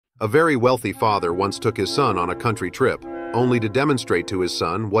A very wealthy father once took his son on a country trip, only to demonstrate to his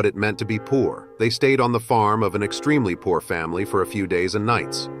son what it meant to be poor. They stayed on the farm of an extremely poor family for a few days and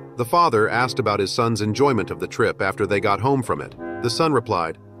nights. The father asked about his son's enjoyment of the trip after they got home from it. The son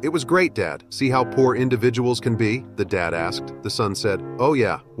replied, "It was great, Dad. See how poor individuals can be?" The dad asked. The son said, "Oh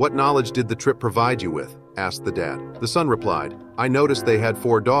yeah, what knowledge did the trip provide you with?" asked the dad. The son replied, "I noticed they had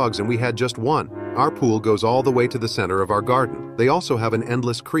 4 dogs and we had just one. Our pool goes all the way to the center of our garden. They also have an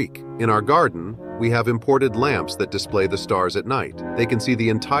endless creek. In our garden, we have imported lamps that display the stars at night. They can see the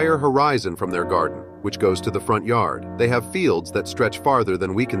entire horizon from their garden, which goes to the front yard. They have fields that stretch farther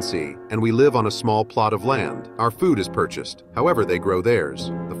than we can see, and we live on a small plot of land. Our food is purchased. However, they grow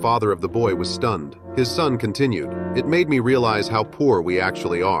theirs." The father of the boy was stunned. His son continued, "It made me realize how poor we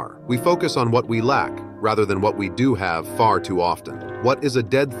actually are. We focus on what we lack, rather than what we do have far too often. What is a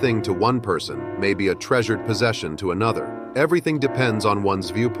dead thing to one person may be a treasured possession to another. Everything depends on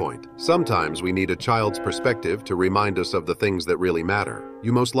one's viewpoint. Sometimes we need a child's perspective to remind us of the things that really matter.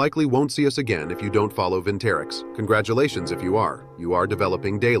 You most likely won't see us again if you don't follow Vinterix. Congratulations if you are. You are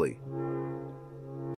developing daily.